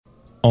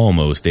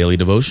Almost Daily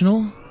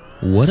Devotional.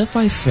 What if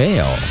I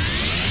fail?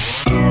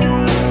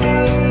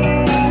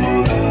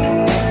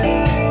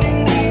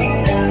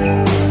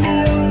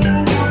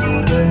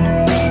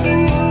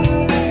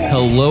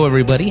 Hello,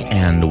 everybody,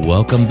 and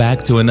welcome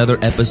back to another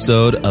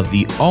episode of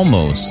the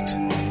Almost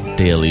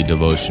Daily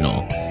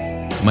Devotional.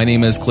 My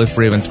name is Cliff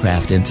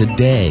Ravenscraft, and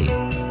today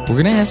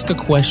we're going to ask a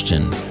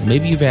question.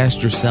 Maybe you've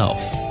asked yourself,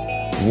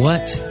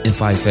 what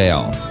if I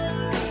fail?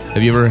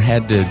 Have you ever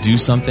had to do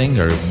something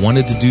or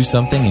wanted to do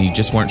something and you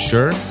just weren't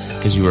sure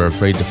because you were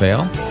afraid to fail?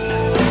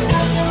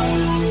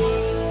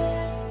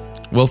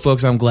 Well,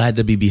 folks, I'm glad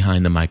to be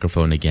behind the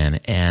microphone again.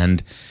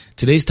 And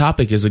today's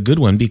topic is a good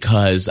one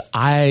because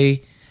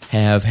I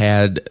have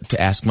had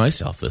to ask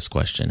myself this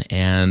question.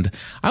 And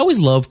I always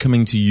love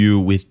coming to you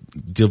with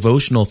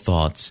devotional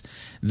thoughts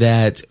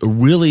that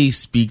really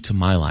speak to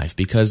my life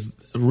because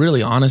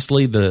really,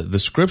 honestly, the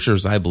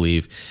scriptures, I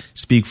believe,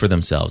 speak for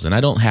themselves. And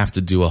I don't have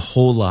to do a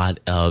whole lot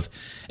of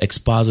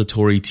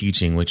expository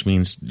teaching, which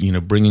means,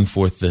 bringing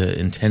forth the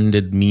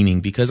intended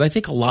meaning, because I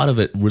think a lot of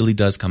it really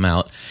does come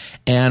out.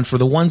 And for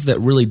the ones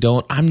that really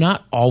don't, I'm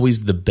not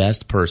always the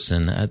best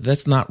person.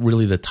 That's not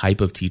really the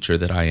type of teacher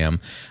that I am.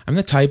 I'm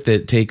the type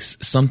that takes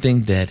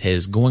something that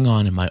is going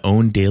on in my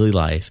own daily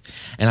life,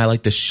 and I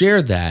like to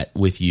share that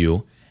with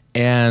you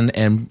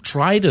and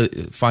try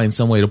to find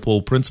some way to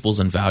pull principles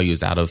and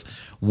values out of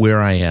where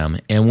I am.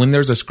 And when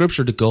there's a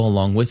scripture to go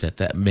along with it,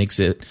 that makes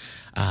it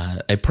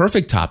a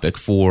perfect topic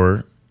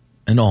for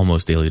an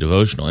almost daily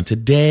devotional. And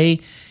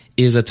today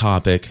is a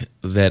topic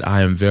that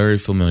I am very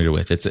familiar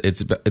with.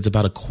 It's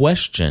about a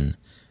question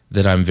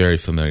that I'm very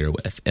familiar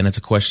with, and it's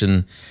a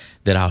question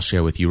that I'll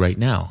share with you right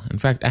now. In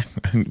fact,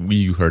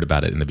 you heard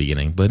about it in the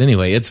beginning, but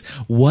anyway, it's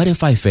what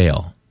if I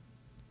fail?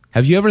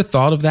 Have you ever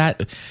thought of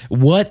that?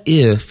 What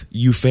if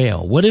you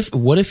fail? What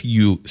if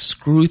you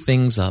screw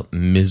things up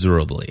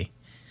miserably?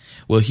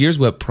 Well, here's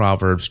what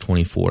Proverbs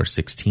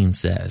 24:16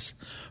 says.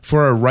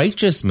 For a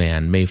righteous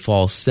man may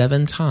fall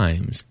 7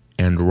 times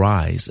and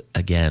rise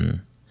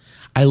again.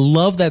 I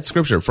love that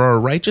scripture. For a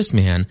righteous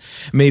man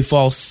may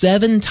fall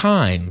 7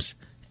 times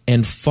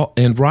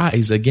and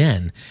rise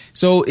again.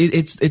 So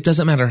it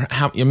doesn't matter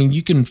how.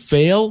 You can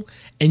fail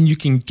and you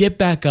can get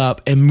back up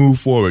and move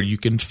forward. You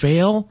can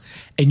fail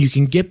and you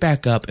can get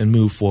back up and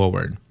move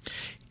forward.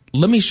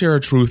 Let me share a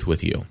truth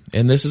with you,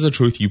 and this is a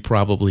truth you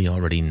probably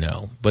already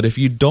know. But if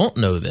you don't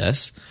know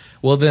this,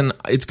 well, then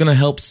it's going to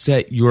help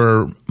set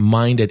your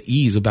mind at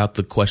ease about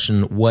the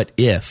question, what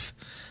if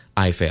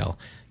I fail?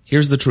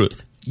 Here's the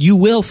truth. You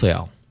will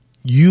fail.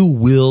 You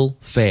will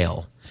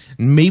fail.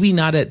 Maybe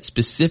not at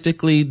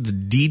specifically the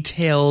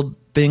detailed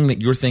thing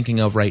that you're thinking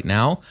of right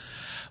now,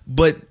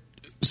 but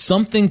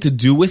something to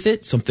do with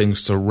it, something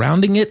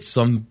surrounding it,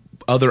 some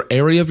other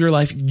area of your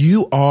life,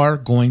 you are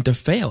going to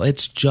fail.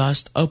 It's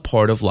just a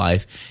part of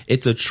life.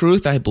 It's a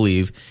truth, I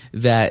believe,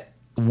 that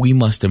we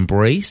must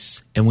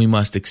embrace and we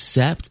must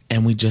accept,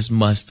 and we just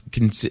must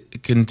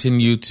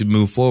continue to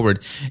move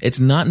forward. It's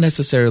not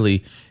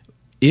necessarily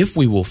if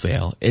we will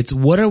fail. It's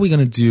what are we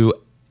going to do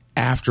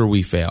after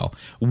we fail?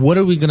 What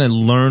are we going to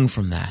learn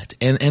from that?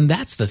 And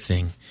that's the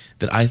thing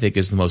that I think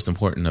is the most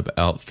important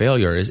about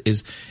failure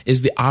is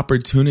the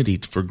opportunity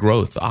for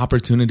growth, the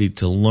opportunity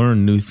to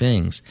learn new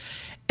things.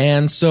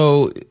 And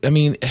so,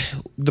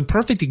 the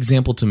perfect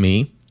example to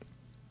me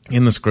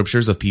in the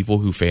scriptures of people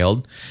who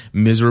failed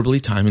miserably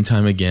time and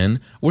time again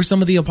were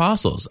some of the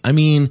apostles.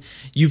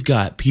 You've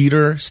got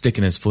Peter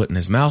sticking his foot in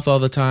his mouth all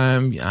the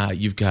time.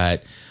 You've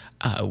got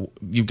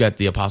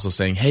the apostles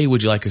saying, hey,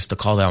 would you like us to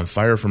call down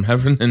fire from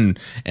heaven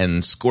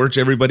and scorch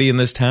everybody in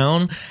this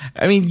town?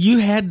 You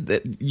had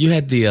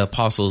the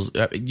apostles,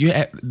 you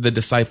had the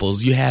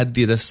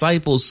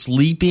disciples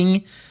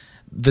sleeping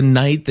the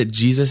night that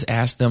Jesus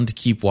asked them to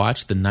keep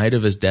watch, the night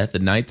of his death, the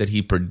night that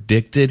he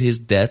predicted his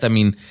death.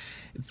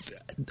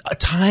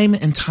 Time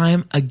and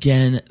time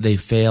again, they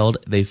failed,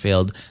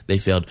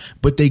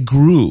 but they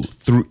grew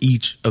through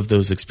each of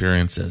those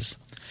experiences.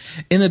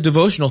 In the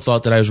devotional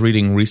thought that I was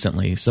reading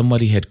recently,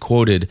 somebody had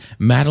quoted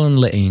Madeleine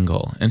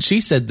L'Engle, and she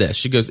said this.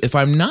 She goes, if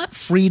I'm not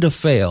free to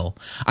fail,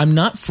 I'm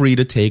not free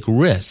to take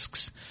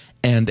risks.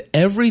 And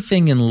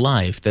everything in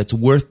life that's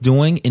worth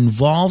doing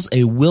involves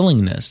a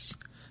willingness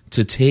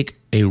to take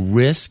a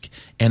risk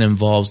and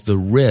involves the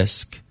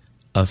risk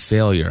of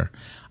failure.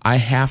 I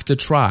have to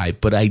try,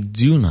 but I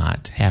do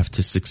not have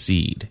to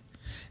succeed.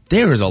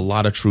 There is a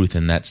lot of truth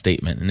in that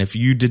statement. And if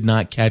you did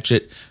not catch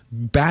it,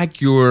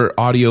 back your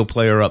audio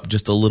player up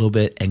just a little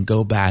bit and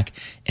go back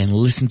and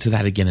listen to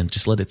that again and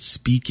just let it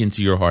speak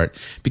into your heart.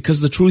 Because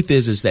the truth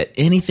is that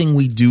anything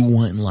we do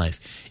want in life,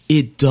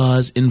 it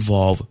does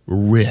involve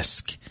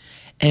risk.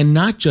 And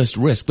not just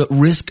risk, but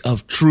risk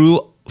of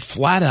true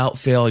flat out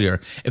failure.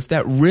 If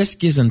that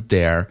risk isn't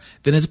there,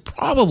 then it's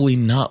probably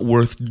not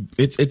worth,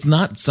 it's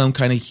not some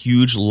kind of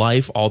huge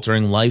life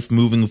altering, life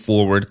moving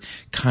forward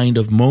kind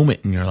of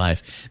moment in your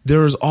life.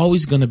 There is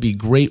always going to be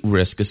great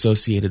risk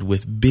associated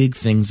with big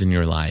things in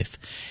your life.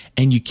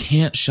 and you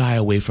can't shy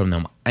away from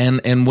them.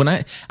 And when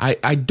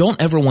I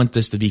don't ever want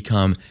this to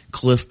become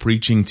Cliff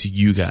preaching to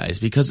you guys,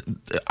 because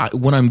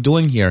what I'm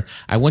doing here,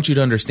 I want you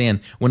to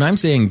understand when I'm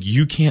saying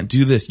you can't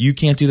do this,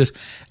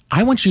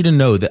 I want you to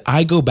know that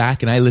I go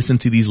back and I listen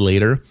to these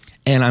later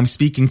and I'm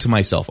speaking to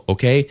myself,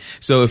 okay?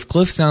 So if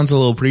Cliff sounds a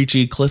little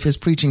preachy, Cliff is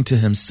preaching to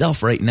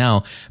himself right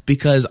now,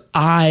 because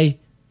I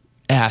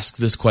ask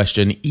this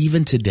question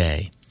even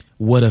today: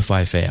 what if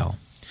I fail?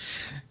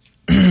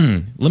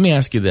 Let me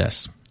ask you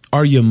this.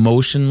 Are you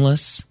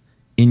motionless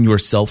in your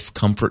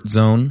self-comfort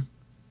zone?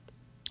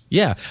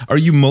 Yeah. Are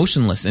you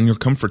motionless in your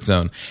comfort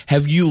zone?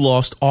 Have you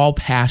lost all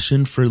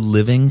passion for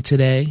living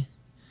today?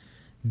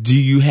 Do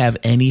you have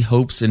any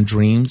hopes and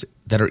dreams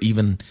that are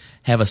even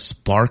have a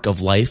spark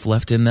of life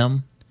left in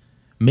them?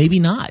 Maybe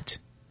not.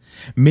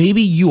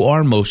 Maybe you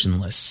are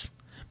motionless.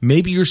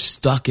 Maybe you're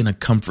stuck in a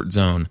comfort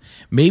zone.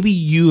 Maybe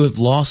you have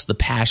lost the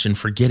passion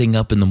for getting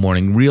up in the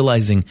morning,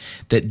 realizing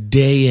that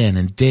day in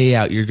and day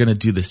out, you're going to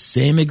do the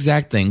same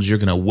exact things. You're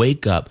going to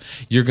wake up.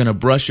 You're going to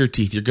brush your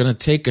teeth. You're going to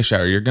take a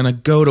shower. You're going to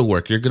go to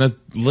work. You're going to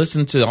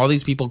listen to all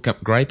these people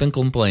gripe and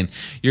complain.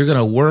 You're going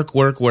to work.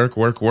 You're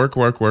going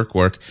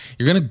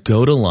to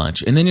go to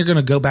lunch, and then you're going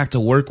to go back to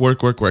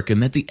work.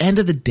 And at the end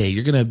of the day,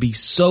 you're going to be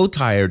so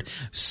tired,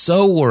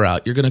 so wore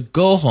out. You're going to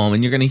go home,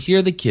 and you're going to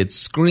hear the kids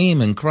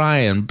scream and cry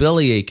and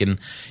bellyache, and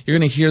you're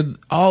going to hear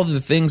all the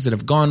things that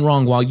have gone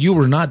wrong while you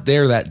were not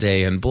there that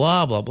day, and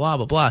blah, blah, blah,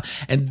 blah, blah.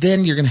 And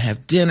then you're going to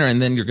have dinner,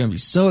 and then you're going to be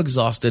so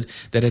exhausted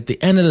that at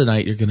the end of the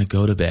night, you're going to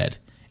go to bed.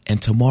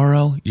 And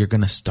tomorrow, you're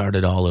going to start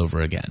it all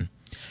over again.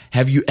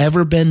 Have you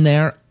ever been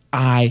there?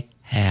 I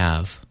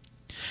have.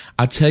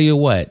 I'll tell you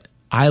what,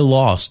 I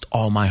lost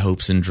all my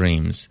hopes and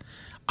dreams.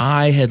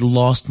 I had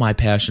lost my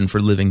passion for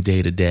living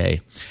day to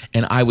day,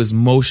 and I was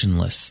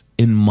motionless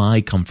in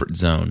my comfort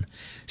zone,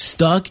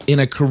 stuck in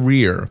a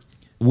career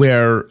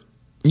where,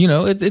 you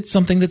know, it's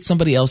something that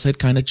somebody else had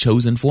kind of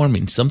chosen for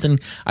me, something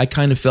I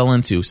kind of fell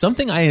into,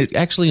 something I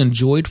actually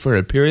enjoyed for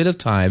a period of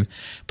time.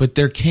 But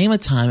there came a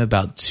time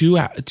about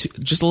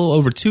just a little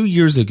over 2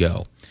 years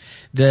ago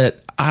that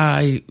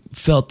I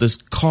felt this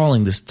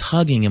calling, this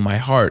tugging in my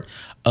heart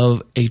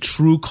of a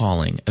true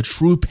calling, a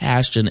true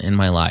passion in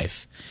my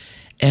life.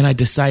 And I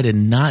decided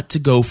not to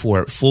go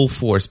for it full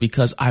force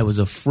because I was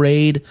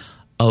afraid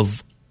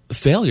of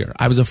failure.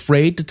 I was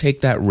afraid to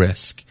take that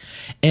risk.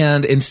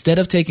 And instead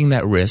of taking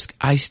that risk,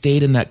 I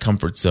stayed in that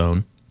comfort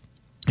zone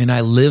and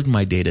I lived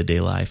my day-to-day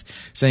life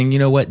saying, you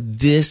know what,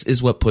 this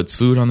is what puts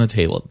food on the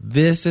table.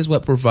 This is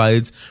what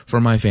provides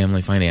for my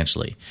family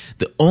financially.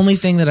 The only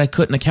thing that I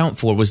couldn't account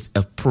for was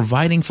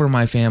providing for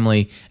my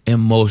family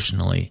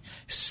emotionally,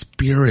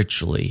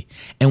 spiritually,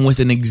 and with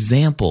an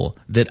example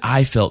that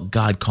I felt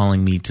God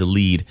calling me to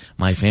lead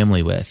my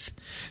family with.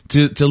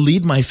 To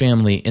lead my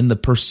family in the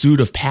pursuit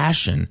of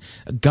passion,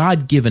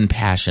 God-given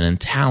passion and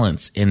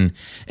talents and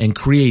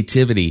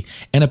creativity,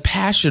 and a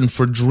passion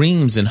for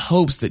dreams and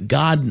hopes that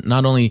God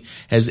not only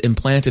has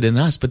implanted in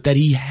us, but that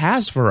He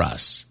has for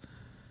us.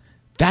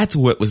 That's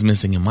what was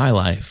missing in my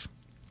life.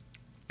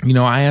 You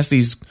know, I asked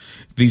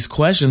these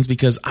questions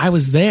because I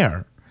was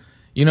there.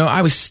 You know,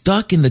 I was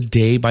stuck in the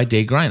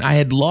day-by-day grind. I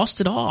had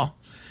lost it all.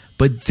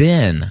 But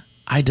then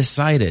I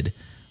decided,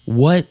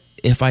 what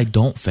if I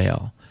don't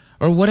fail?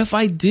 Or what if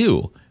I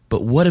do?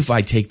 But what if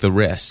I take the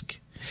risk?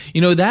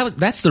 You know,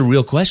 that's the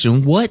real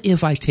question. What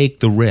if I take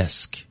the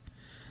risk?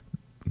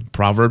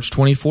 Proverbs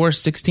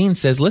 24:16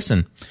 says,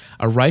 listen,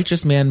 a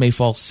righteous man may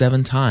fall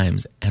 7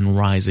 times and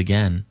rise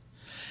again.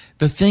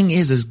 The thing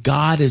is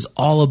God is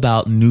all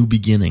about new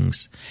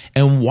beginnings.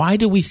 And why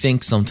do we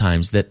think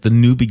sometimes that the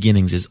new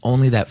beginnings is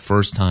only that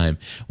first time,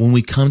 when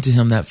we come to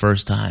Him that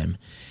first time?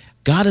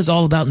 God is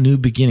all about new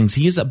beginnings.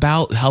 He is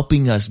about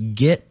helping us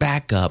get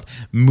back up,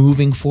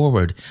 moving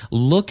forward.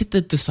 Look at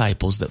the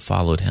disciples that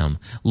followed Him.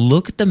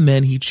 Look at the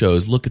men He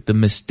chose. Look at the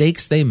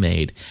mistakes they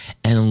made,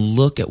 and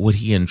look at what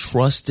He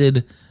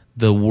entrusted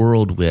the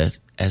world with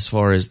as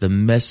far as the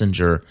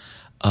messenger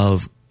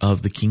of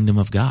the kingdom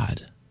of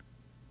God.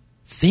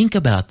 Think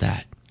about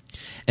that.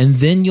 And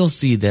then you'll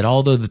see that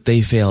although that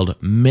they failed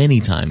many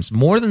times,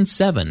 more than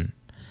 7,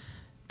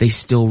 they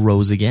still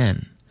rose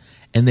again.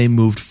 And they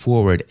moved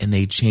forward and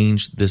they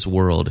changed this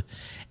world.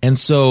 And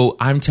so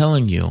I'm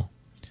telling you,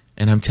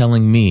 and I'm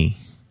telling me,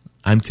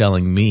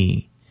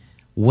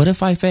 what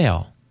if I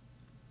fail?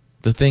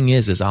 The thing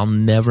is I'll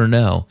never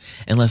know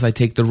unless I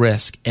take the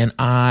risk. And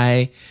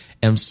I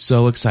am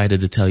so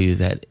excited to tell you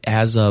that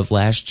as of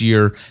last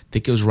year, I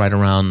think it was right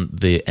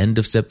around the end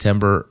of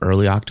September,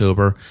 early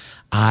October,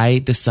 I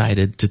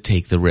decided to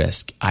take the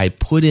risk. I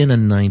put in a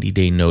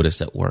 90-day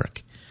notice at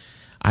work.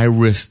 I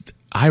risked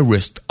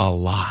a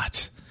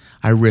lot.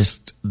 I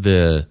risked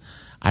the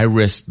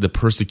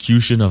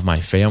persecution of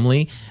my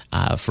family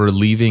for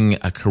leaving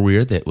a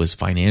career that was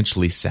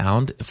financially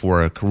sound,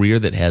 for a career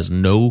that has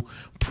no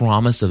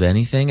promise of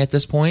anything at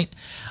this point.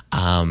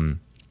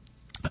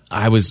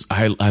 I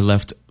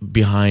left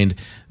behind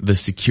the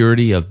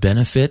security of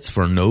benefits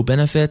for no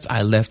benefits.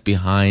 I left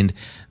behind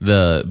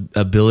the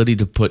ability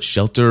to put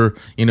shelter,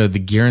 the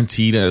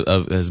guaranteed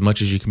of as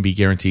much as you can be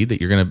guaranteed that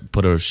you're going to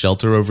put a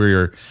shelter over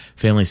your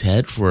family's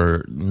head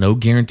for no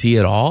guarantee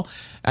at all.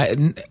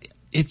 I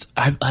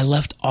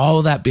left all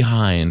of that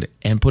behind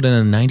and put in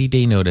a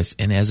 90-day notice.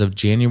 And as of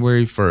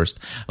January 1st,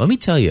 let me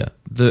tell you,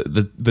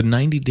 the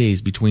 90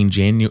 days between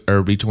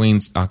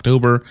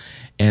October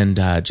and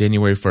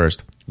January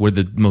 1st were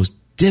the most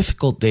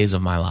difficult days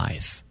of my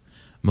life.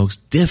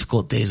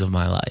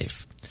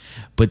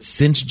 But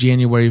since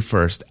January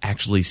 1st,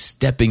 actually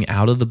stepping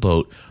out of the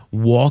boat,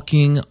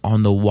 walking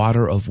on the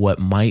water of what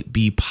might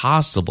be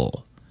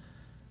possible,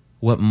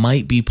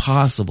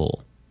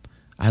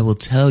 I will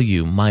tell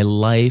you, my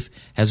life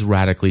has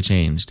radically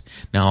changed.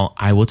 Now,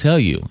 I will tell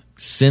you,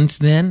 since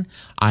then,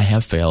 I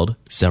have failed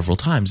several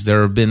times.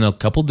 There have been a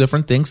couple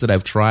different things that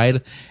I've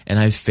tried and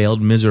I've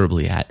failed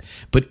miserably at.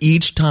 But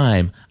each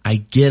time I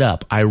get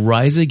up, I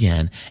rise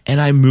again, and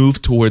I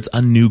move towards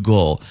a new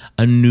goal,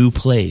 a new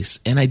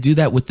place. And I do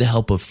that with the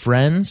help of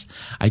friends.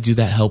 I do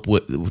that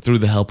through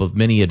the help of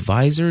many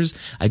advisors.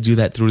 I do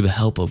that through the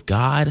help of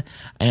God.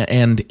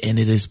 And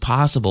it is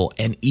possible.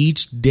 And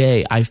each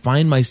day I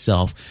find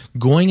myself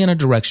going in a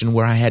direction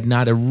where I had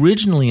not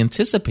originally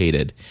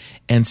anticipated,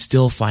 and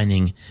still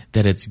finding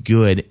that it's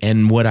good.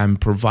 And what I'm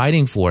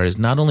providing for is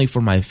not only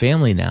for my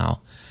family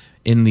now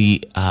in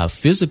the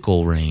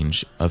physical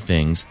range of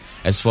things,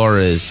 as far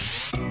as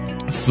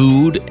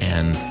food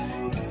and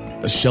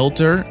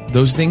shelter,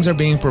 those things are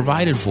being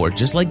provided for.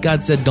 Just like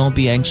God said, don't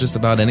be anxious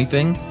about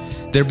anything.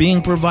 They're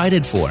being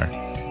provided for.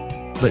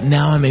 But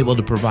now I'm able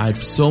to provide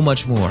so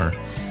much more.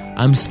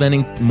 I'm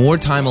spending more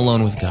time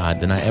alone with God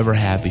than I ever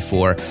have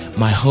before.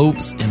 My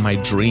hopes and my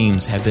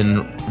dreams have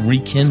been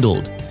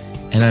rekindled,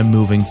 and I'm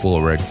moving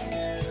forward.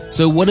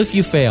 So what if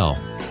you fail?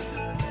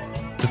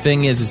 The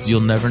thing is you'll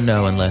never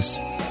know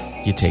unless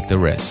you take the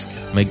risk.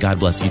 May God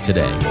bless you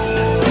today.